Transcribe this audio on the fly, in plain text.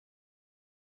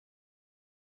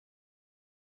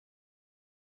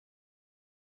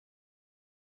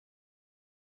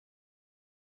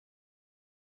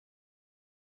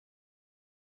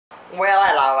Well,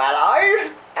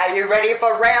 hello. Are you ready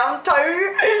for round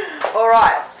 2?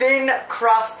 Alright, thin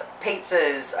crust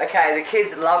pizzas. Okay, the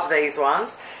kids love these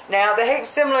ones. Now, they're heaps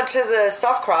similar to the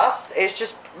stuffed crust. It's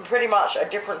just pretty much a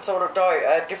different sort of dough,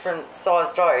 a different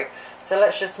size dough. So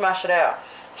let's just smash it out.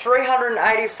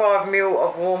 385 ml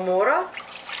of warm water.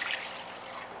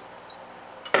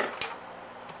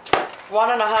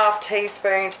 1.5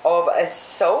 teaspoons of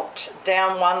salt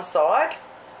down one side.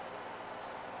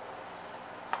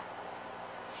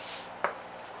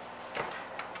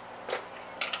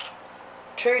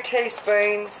 2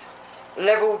 teaspoons,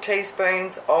 level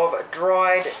teaspoons of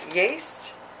dried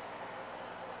yeast.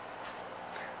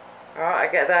 Alright,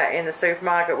 I get that in the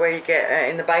supermarket where you get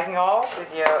in the baking aisle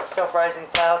with your self-raising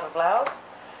flours and flours.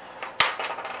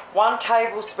 1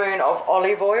 tablespoon of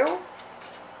olive oil.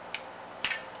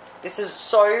 This is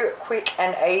so quick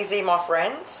and easy, my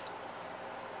friends.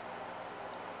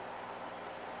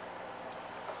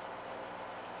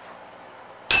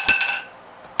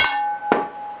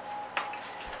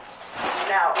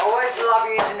 Now, I always love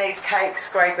using these cake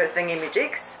scraper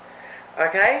thingy-majigs,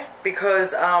 okay,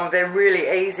 because they're really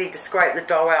easy to scrape the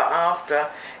dough out after.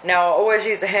 Now, I always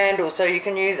use a handle, so you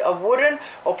can use a wooden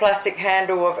or plastic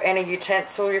handle of any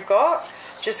utensil you've got.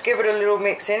 Just give it a little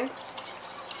mix in.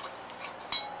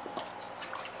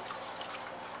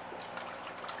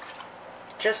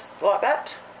 Just like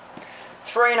that.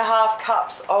 3.5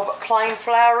 cups of plain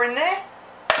flour in there.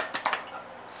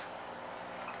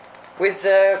 With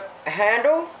the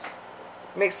handle,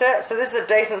 mix it. So this is a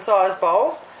decent sized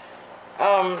bowl.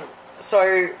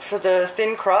 So for the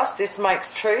thin crust, this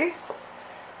makes two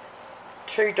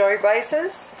dough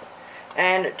bases.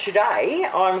 And today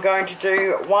I'm going to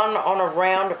do one on a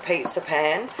round pizza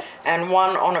pan and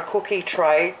one on a cookie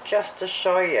tray, just to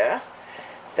show you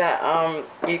that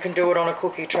you can do it on a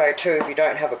cookie tray too if you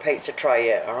don't have a pizza tray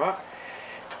yet. Alright,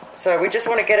 so we just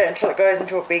want to get it until it goes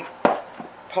into a big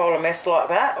pile of mess like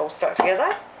that, all stuck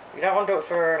together. You don't want to do it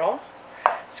for very long.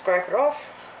 Scrape it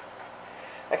off.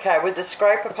 Okay, with the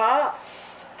scraper part,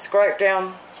 scrape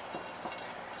down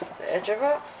the edge of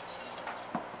it.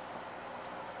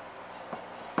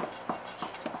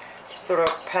 Just sort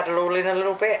of pat it all in a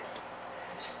little bit.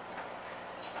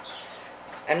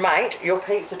 And mate, your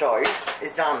pizza dough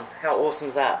is done. How awesome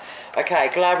is that? Okay,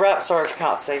 glad wrap. Sorry if you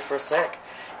can't see for a sec.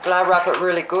 Glad wrap it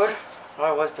really good. I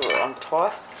always do it on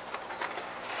twice.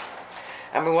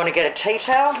 And we want to get a tea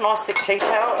towel, nice thick tea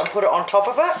towel, and put it on top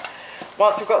of it.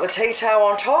 Once we've got the tea towel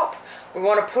on top, we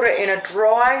want to put it in a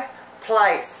dry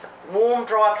place, warm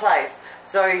dry place.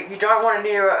 So you don't want it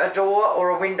near a door or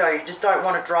a window, you just don't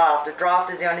want a draft. A draft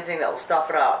is the only thing that will stuff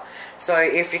it up. So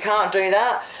if you can't do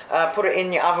that, put it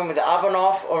in your oven with the oven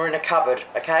off or in a cupboard,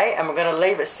 okay? And we're going to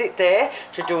leave it sit there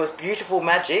to do its beautiful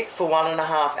magic for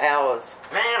 1.5 hours.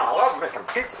 Man, I love making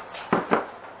pizzas.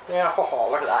 Yeah,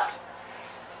 look at that.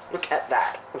 Look at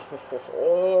that.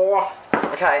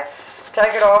 Okay,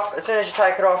 take it off. As soon as you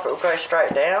take it off, it will go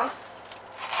straight down.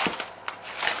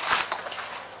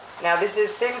 Now this is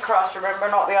thin crust, remember,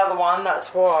 not the other one. That's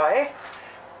why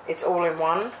it's all in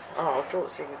one. Oh, I'll draw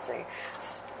it so you can see.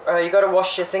 You got to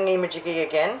wash your thingy-majiggy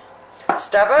again.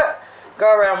 Stab it.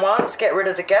 Go around once. Get rid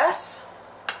of the gas.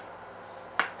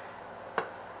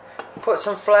 Put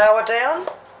some flour down.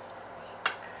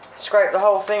 Scrape the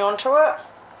whole thing onto it.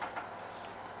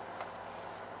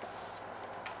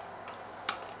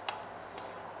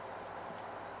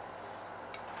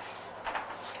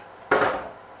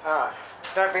 Alright,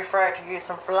 don't be afraid to use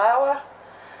some flour.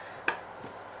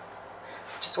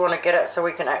 Just want to get it so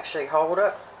we can actually hold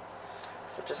it.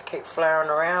 So just keep flouring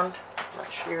around.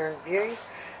 Make sure you're in view.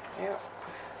 Yep.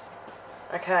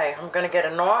 Okay, I'm going to get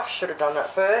a knife. Should have done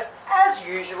that first, as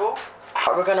usual.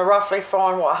 We're going to roughly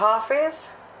find what half is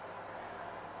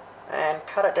and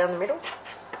cut it down the middle.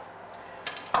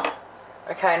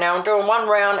 Okay, now I'm doing one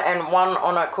round and one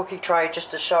on a cookie tray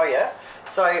just to show you.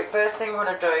 So first thing we're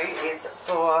going to do is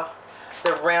for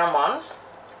the round one,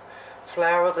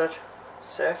 flour the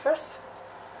surface,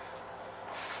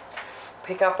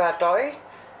 pick up our dough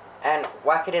and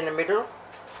whack it in the middle.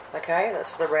 Okay, that's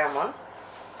for the round one.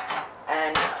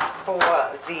 And for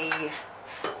the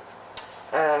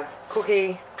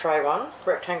cookie tray one,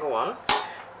 rectangle one,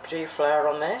 do your flour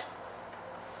on there.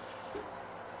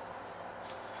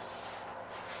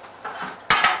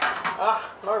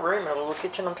 Ah, no room in a little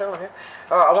kitchen, I'm telling you.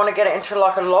 Alright, I want to get it into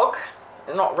like a log.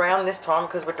 Not round this time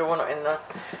because we're doing it in the...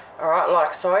 Alright,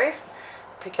 like so.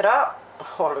 Pick it up.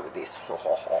 Oh, look at this.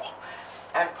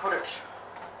 And put it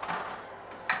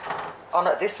on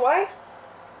it this way.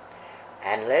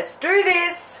 And let's do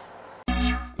this.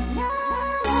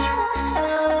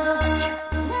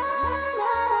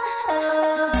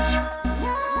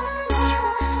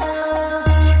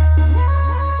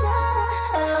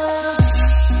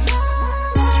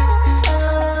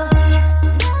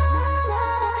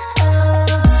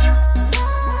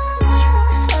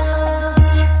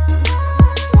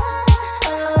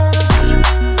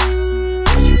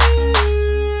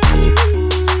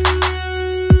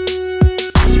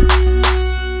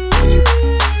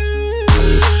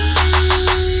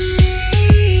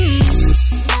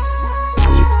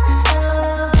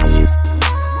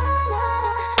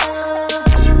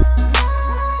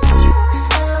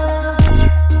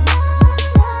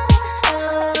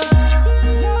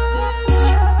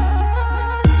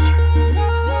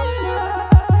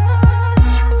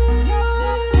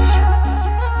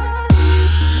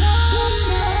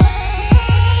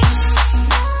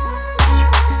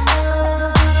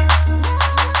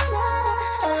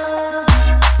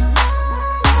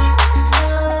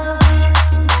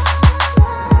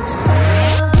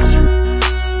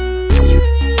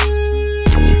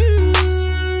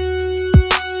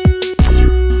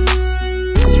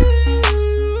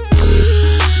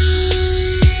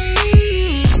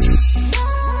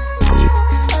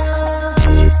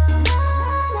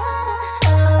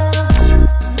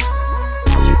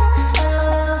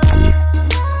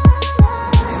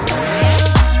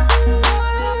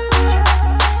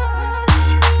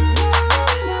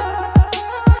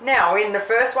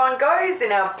 first one goes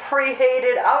in our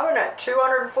preheated oven at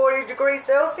 240 degrees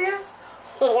Celsius.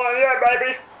 Oh yeah,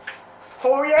 baby.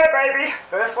 Oh yeah, baby.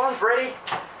 First one's ready.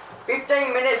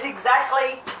 15 minutes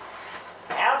exactly.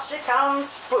 Out she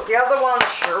comes. Put the other one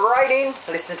straight in.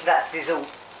 Listen to that sizzle.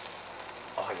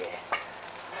 Oh yeah.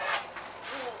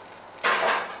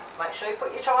 Make sure you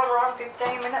put your timer on,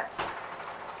 15 minutes.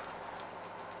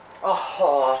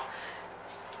 Oh,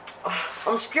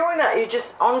 I'm spewing that. You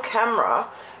just, on camera,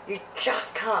 you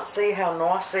just can't see how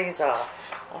nice these are.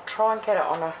 I'll try and get it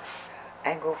on an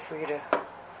angle for you to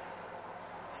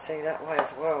see that way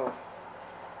as well,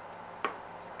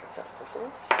 if that's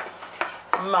possible.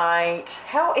 Mate,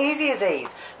 how easy are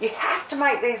these? You have to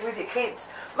make these with your kids.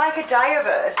 Make a day of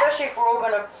it, especially if we're all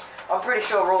going to, I'm pretty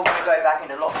sure we're all going to go back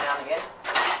into lockdown again.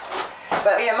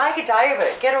 But yeah, make a day of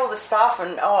it. Get all the stuff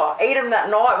and eat them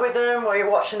that night with them while you're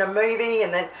watching a movie,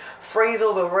 and then freeze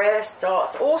all the rest. Oh,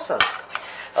 it's awesome.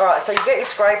 Alright, so you get your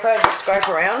scraper and you scrape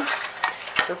around.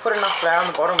 So we put enough flour on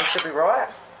the bottom, we should be right.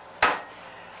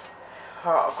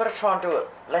 Alright, I've got to try and do it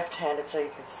left-handed so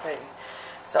you can see.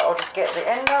 So I'll just get the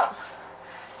end up.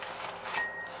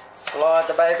 Slide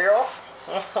the baby off.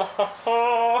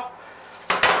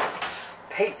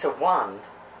 Pizza 1.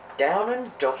 Down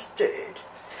and dusted.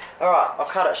 Alright, I'll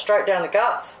cut it straight down the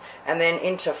guts and then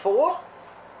into 4.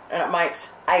 And it makes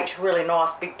 8 really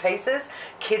nice big pieces.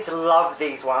 Kids love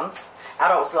these ones.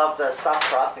 Adults love the stuffed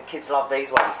crust and kids love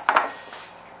these ones.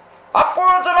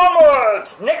 Upwards and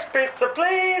onwards! Next pizza,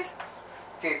 please!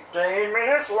 15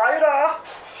 minutes later.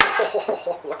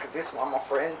 Oh, look at this one, my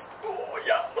friends. Oh,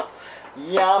 yum.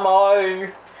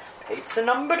 Yummo. Pizza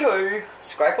number 2.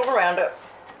 Scrape all around it.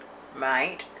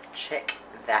 Mate, check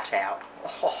that out.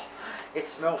 Oh, it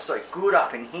smells so good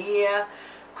up in here.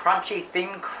 Crunchy,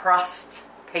 thin crust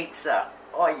pizza.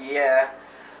 Oh, yeah.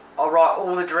 I'll write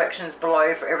all the directions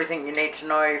below for everything you need to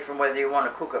know, from whether you want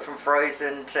to cook it from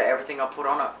frozen to everything I put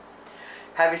on it.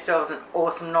 Have yourselves an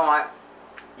awesome night.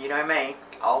 You know me.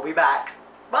 I'll be back.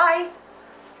 Bye.